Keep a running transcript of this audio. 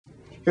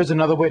Here's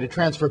another way to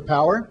transfer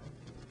power.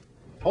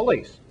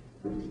 Pulleys.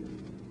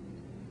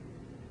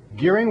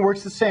 Gearing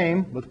works the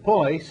same with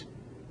pulleys.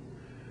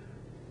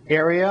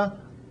 Area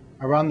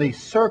around the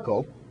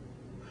circle,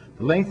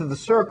 the length of the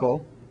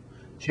circle,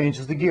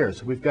 changes the gears.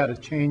 So we've got to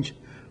change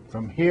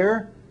from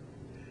here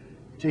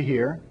to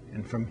here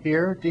and from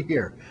here to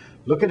here.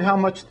 Look at how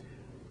much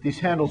these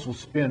handles will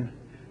spin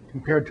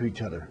compared to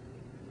each other.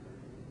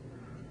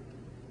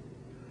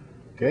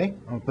 Okay,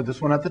 I'm going to put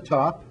this one at the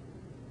top.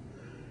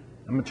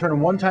 I'm going to turn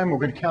them one time. We're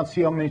going to count,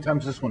 see how many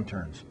times this one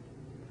turns.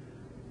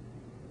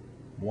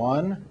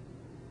 1,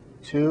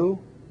 2,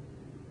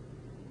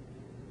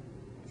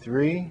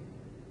 3,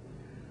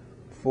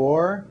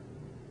 4,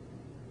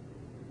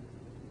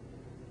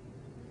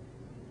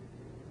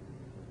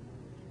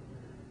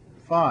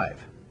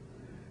 5.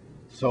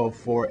 So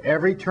for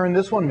every turn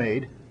this one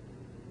made,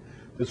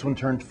 this one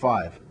turned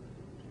 5.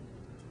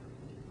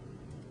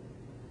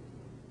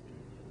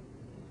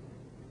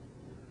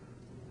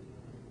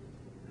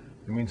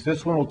 It means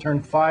this one will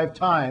turn 5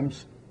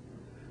 times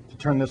to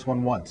turn this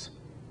one once.